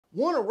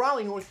One of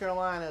Raleigh, North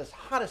Carolina's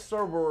hottest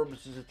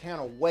suburbs is the town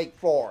of Wake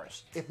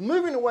Forest. If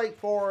moving to Wake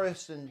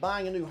Forest and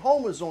buying a new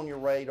home is on your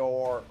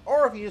radar,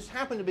 or if you just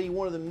happen to be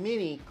one of the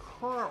many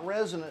current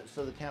residents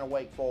of the town of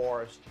Wake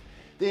Forest,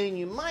 then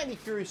you might be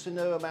curious to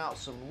know about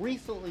some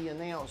recently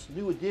announced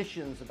new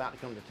additions about to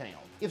come to town.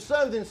 If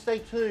so, then stay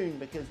tuned,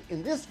 because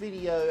in this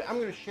video, I'm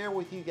going to share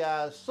with you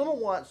guys some of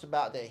what's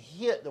about to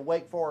hit the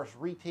Wake Forest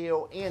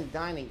retail and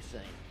dining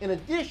scene. In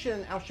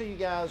addition, I'll show you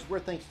guys where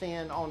things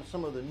stand on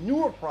some of the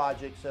newer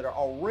projects that are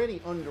already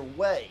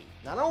underway,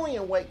 not only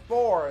in Wake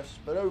Forest,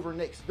 but over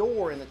next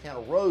door in the town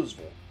of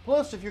Roseville.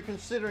 Plus, if you're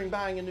considering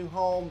buying a new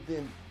home,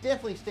 then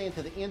definitely stay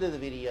to the end of the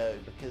video,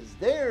 because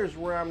there's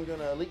where I'm going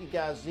to let you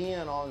guys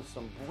in on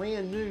some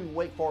brand new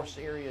Wake Forest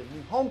area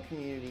new home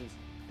communities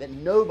that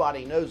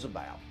nobody knows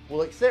about.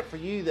 Well, except for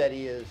you, that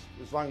is,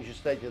 as long as you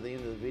stay to the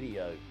end of the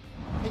video.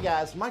 Hey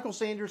guys, Michael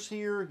Sanders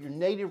here, your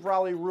native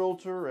Raleigh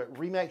realtor at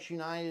RE/MAX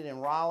United in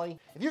Raleigh.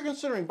 If you're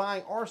considering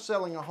buying or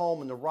selling a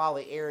home in the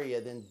Raleigh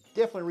area, then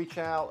definitely reach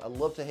out. I'd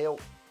love to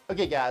help.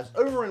 Okay guys,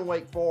 over in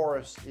Wake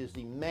Forest is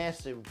the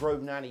massive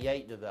Grove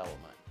 98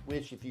 development,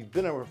 which if you've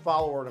been a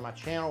follower to my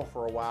channel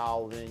for a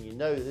while, then you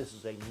know this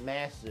is a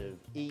massive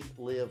eat,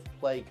 live,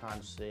 play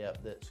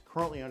concept that's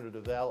currently under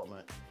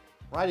development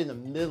right in the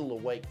middle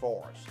of Wake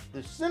Forest.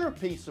 The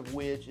centerpiece of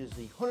which is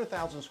the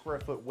 100,000 square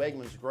foot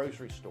Wegmans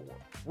grocery store.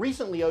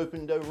 Recently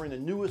opened over in the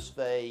newest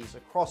phase.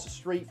 Across the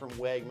street from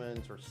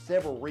Wegmans are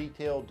several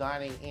retail,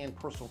 dining, and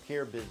personal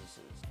care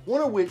businesses.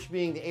 One of which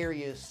being the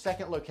area's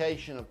second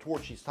location of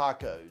Torchy's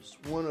Tacos,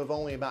 one of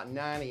only about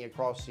 90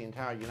 across the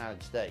entire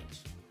United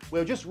States.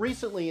 Well, just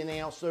recently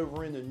announced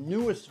over in the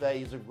newest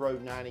phase of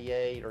Grove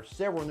 98 are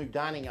several new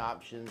dining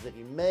options that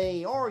you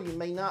may or you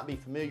may not be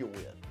familiar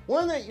with.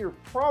 One that you're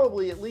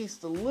probably at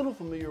least a little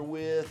familiar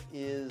with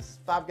is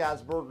Five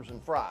Guys Burgers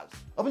and Fries.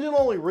 Up until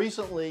only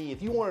recently,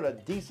 if you wanted a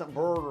decent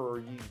burger,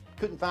 you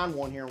couldn't find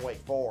one here in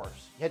Wake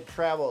Forest. You had to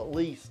travel at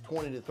least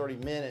 20 to 30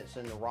 minutes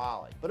into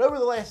Raleigh. But over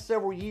the last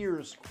several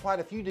years, quite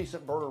a few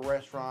decent burger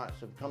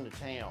restaurants have come to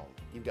town.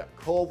 You've got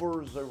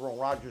Culver's over on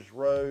Rogers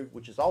Road,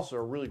 which is also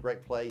a really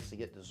great place to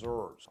get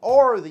desserts.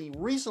 Or the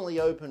recently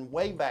opened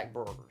Wayback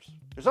Burgers.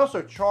 There's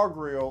also Char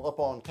Grill up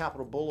on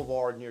Capitol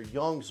Boulevard near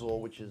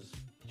Youngsville, which is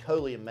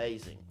totally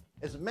amazing.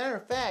 As a matter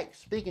of fact,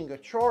 speaking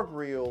of Char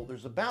Grill,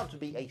 there's about to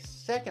be a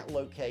second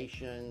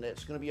location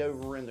that's going to be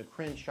over in the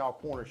Crenshaw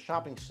Corner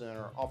Shopping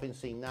Center off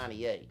NC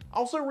 98.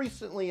 Also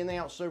recently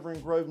announced over in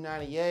Grove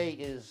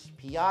 98 is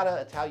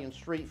Piatta Italian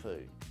Street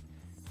Food.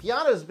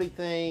 Piatta's big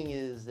thing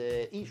is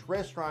that each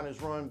restaurant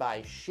is run by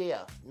a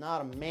chef, not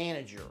a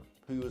manager,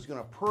 who is going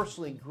to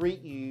personally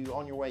greet you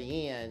on your way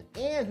in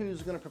and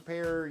who's going to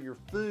prepare your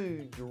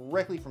food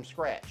directly from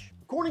scratch.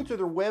 According to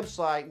their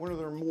website, one of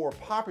their more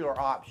popular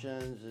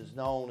options is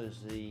known as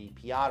the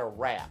Piatta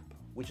Wrap,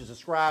 which is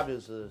described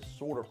as a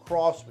sort of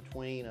cross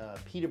between a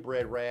pita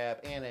bread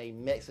wrap and a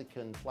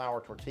Mexican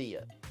flour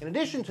tortilla. In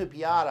addition to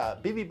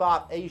Piatta, Bibi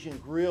Bop Asian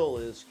Grill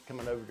is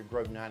coming over to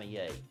Grove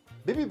 98.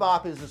 Bibi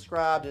Bop is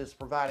described as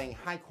providing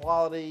high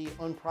quality,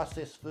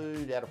 unprocessed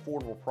food at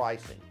affordable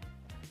pricing.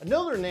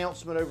 Another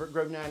announcement over at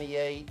Grove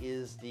 98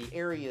 is the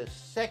area's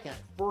second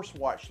First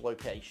Watch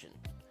location.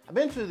 I've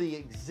been to the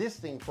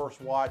existing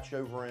First Watch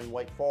over in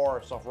Wake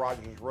Forest off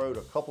Rogers Road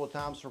a couple of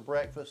times for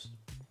breakfast.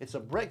 It's a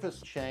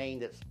breakfast chain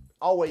that's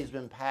always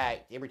been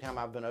packed every time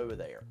I've been over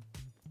there.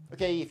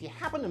 Okay, if you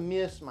happen to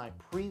miss my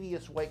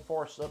previous Wake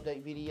Forest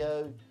update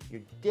video,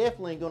 you're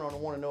definitely going to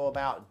want to know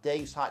about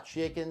Dave's Hot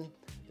Chicken.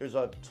 There's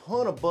a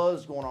ton of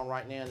buzz going on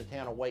right now in the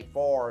town of Wake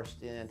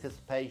Forest in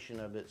anticipation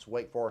of its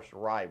Wake Forest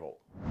arrival.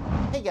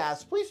 Hey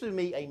guys, please do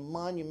me a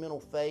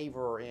monumental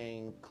favor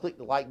and click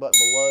the like button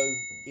below.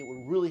 It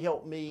would really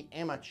help me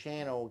and my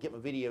channel get my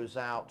videos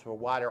out to a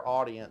wider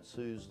audience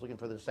who's looking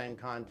for the same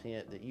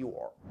content that you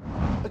are.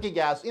 Okay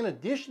guys, in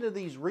addition to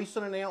these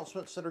recent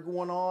announcements that are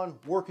going on,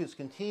 work is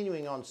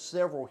continuing on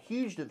several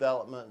huge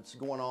developments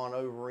going on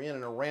over in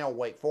and around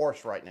Wake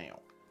Forest right now.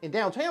 In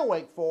downtown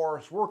Wake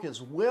Forest, work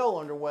is well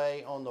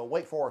underway on the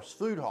Wake Forest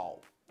Food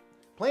Hall.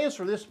 Plans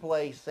for this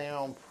place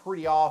sound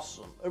pretty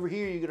awesome. Over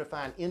here you're going to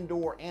find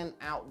indoor and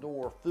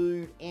outdoor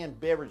food and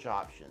beverage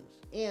options,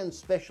 and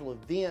special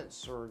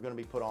events are going to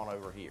be put on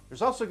over here.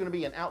 There's also going to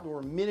be an outdoor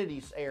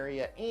amenities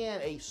area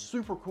and a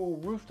super cool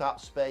rooftop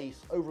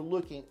space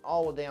overlooking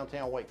all of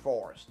downtown Wake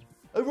Forest.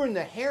 Over in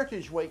the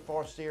Heritage Wake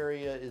Forest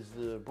area is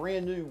the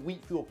brand new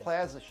Wheatfield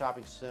Plaza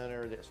Shopping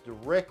Center that's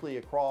directly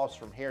across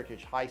from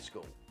Heritage High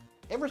School.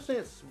 Ever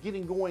since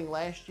getting going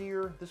last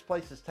year, this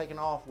place has taken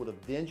off with a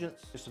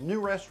vengeance. There's some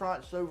new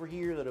restaurants over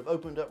here that have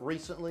opened up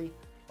recently,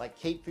 like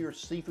Cape Fear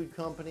Seafood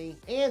Company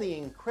and the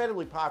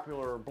incredibly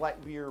popular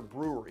Black Beer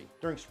Brewery.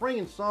 During spring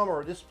and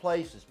summer, this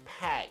place is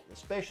packed,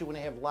 especially when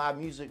they have live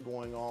music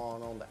going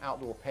on the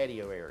outdoor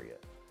patio area.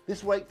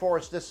 This Wake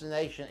Forest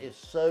destination is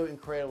so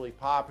incredibly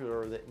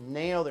popular that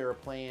now there are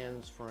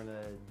plans for an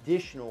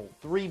additional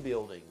 3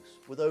 buildings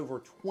with over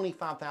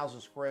 25,000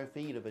 square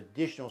feet of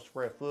additional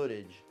square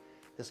footage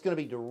that's going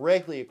to be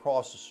directly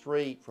across the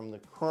street from the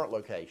current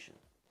location.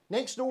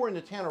 Next door in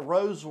the town of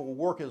Roseville,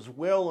 work is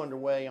well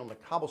underway on the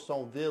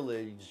Cobblestone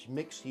Village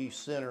mixed-use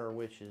center,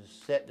 which is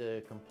set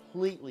to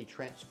completely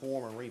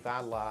transform and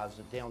revitalize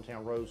the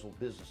downtown Roseville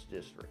business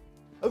district.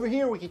 Over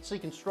here we can see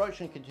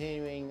construction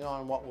continuing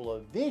on what will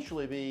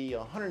eventually be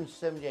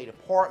 178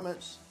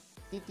 apartments,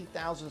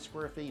 50,000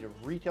 square feet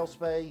of retail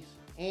space,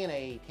 and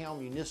a town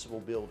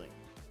municipal building.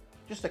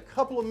 Just a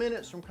couple of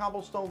minutes from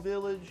Cobblestone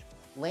Village,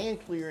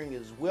 land clearing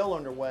is well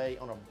underway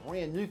on a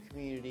brand new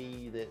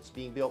community that's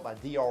being built by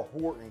D.R.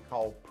 Horton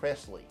called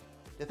Presley.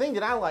 The thing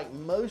that I like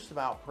most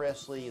about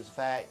Presley is the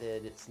fact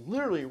that it's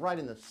literally right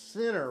in the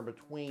center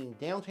between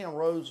downtown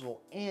Roseville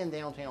and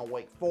downtown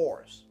Wake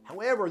Forest.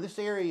 However, this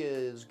area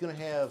is going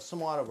to have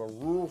somewhat of a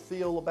rural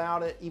feel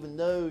about it, even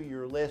though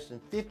you're less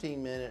than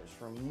 15 minutes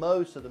from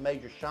most of the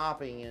major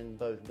shopping in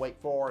both Wake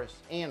Forest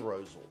and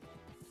Roseville.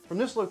 From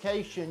this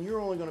location,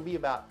 you're only going to be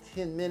about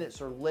 10 minutes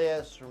or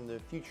less from the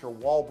future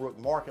Walbrook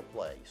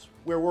Marketplace,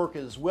 where work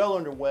is well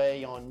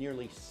underway on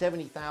nearly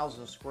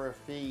 70,000 square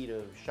feet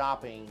of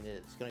shopping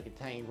that's going to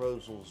contain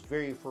Roseville's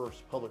very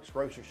first Publix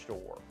grocery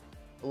store,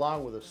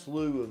 along with a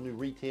slew of new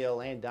retail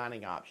and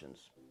dining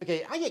options.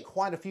 Okay, I get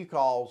quite a few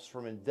calls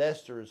from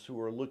investors who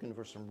are looking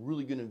for some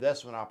really good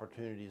investment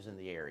opportunities in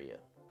the area.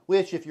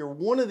 Which, if you're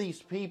one of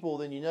these people,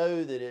 then you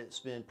know that it's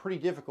been pretty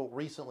difficult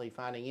recently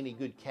finding any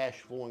good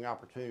cash flowing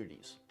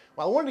opportunities.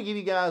 Well, I wanted to give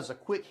you guys a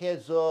quick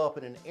heads up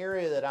in an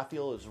area that I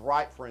feel is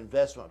ripe for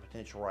investment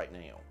potential right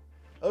now.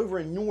 Over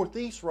in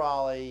northeast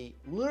Raleigh,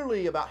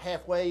 literally about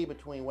halfway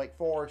between Wake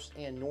Forest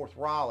and North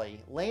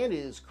Raleigh, land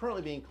is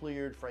currently being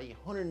cleared for a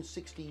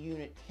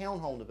 160-unit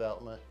townhome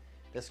development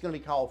that's going to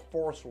be called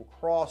Forestville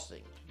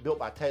Crossing, built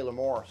by Taylor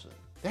Morrison.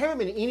 There haven't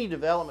been any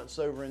developments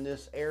over in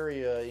this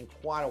area in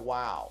quite a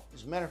while.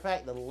 As a matter of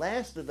fact, the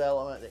last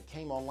development that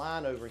came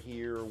online over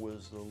here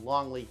was the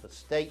Longleaf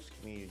Estates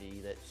community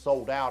that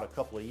sold out a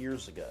couple of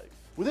years ago.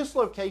 With this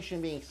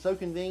location being so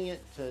convenient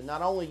to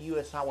not only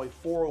US Highway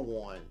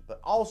 401, but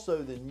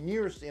also the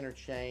nearest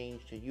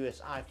interchange to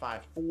US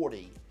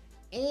I-540,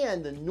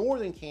 and the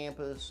northern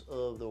campus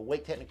of the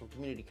Wake Technical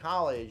Community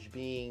College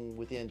being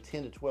within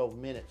 10 to 12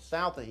 minutes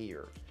south of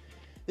here,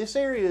 this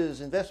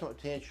area's investment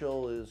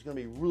potential is going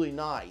to be really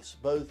nice,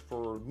 both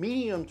for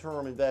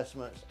medium-term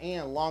investments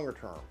and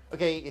longer-term.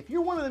 Okay, if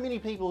you're one of the many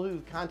people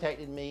who've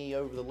contacted me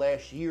over the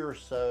last year or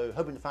so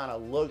hoping to find a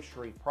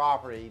luxury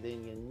property,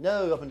 then you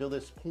know up until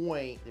this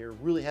point there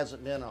really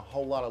hasn't been a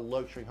whole lot of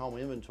luxury home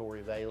inventory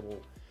available,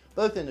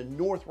 both in the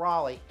North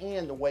Raleigh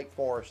and the Wake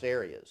Forest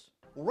areas.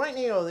 Well, right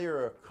now there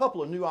are a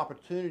couple of new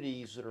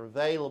opportunities that are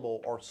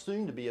available or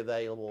soon to be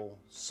available,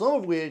 some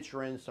of which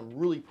are in some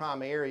really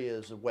prime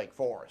areas of Wake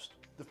Forest.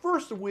 The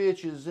first of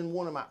which is in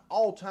one of my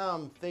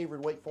all-time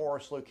favorite Wake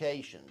Forest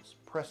locations,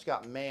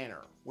 Prescott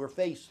Manor, where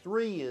Phase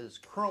 3 is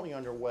currently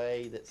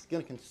underway that's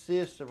going to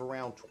consist of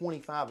around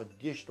 25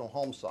 additional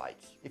home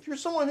sites. If you're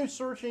someone who's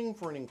searching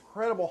for an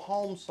incredible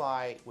home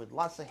site with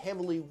lots of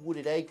heavily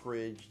wooded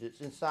acreage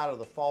that's inside of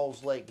the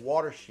Falls Lake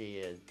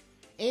watershed,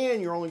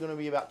 and you're only going to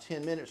be about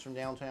 10 minutes from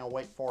downtown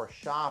Wake Forest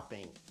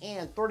shopping,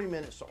 and 30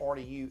 minutes to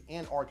RDU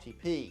and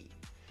RTP,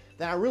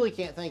 then I really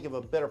can't think of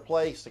a better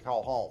place to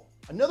call home.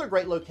 Another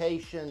great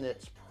location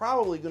that's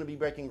probably going to be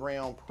breaking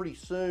ground pretty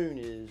soon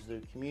is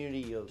the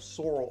community of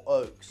Sorrel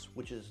Oaks,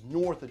 which is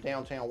north of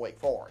downtown Wake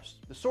Forest.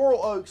 The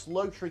Sorrel Oaks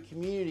luxury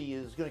community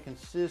is going to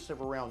consist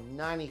of around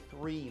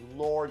 93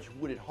 large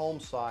wooded home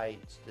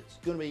sites that's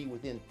going to be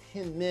within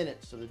 10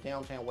 minutes of the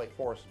downtown Wake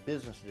Forest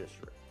business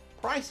district.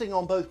 Pricing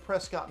on both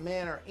Prescott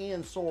Manor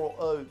and Sorrel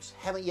Oaks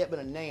haven't yet been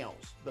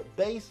announced, but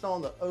based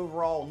on the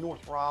overall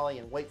North Raleigh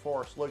and Wake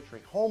Forest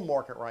luxury home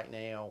market right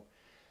now,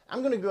 I'm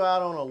going to go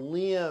out on a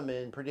limb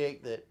and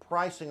predict that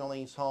pricing on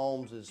these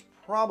homes is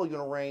probably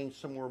going to range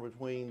somewhere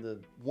between the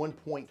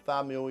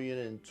 $1.5 million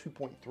and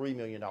 $2.3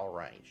 million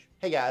range.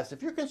 Hey guys,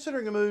 if you're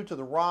considering a move to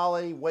the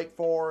Raleigh, Wake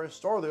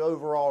Forest, or the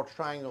overall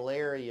Triangle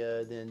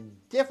area, then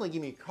definitely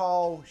give me a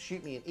call,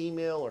 shoot me an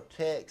email or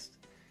text.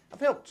 I've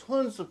helped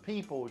tons of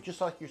people just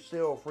like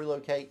yourself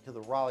relocate to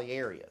the Raleigh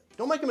area.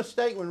 Don't make a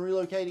mistake when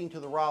relocating to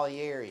the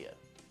Raleigh area.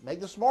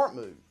 Make the smart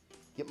move.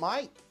 Get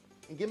Mike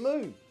and get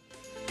moved.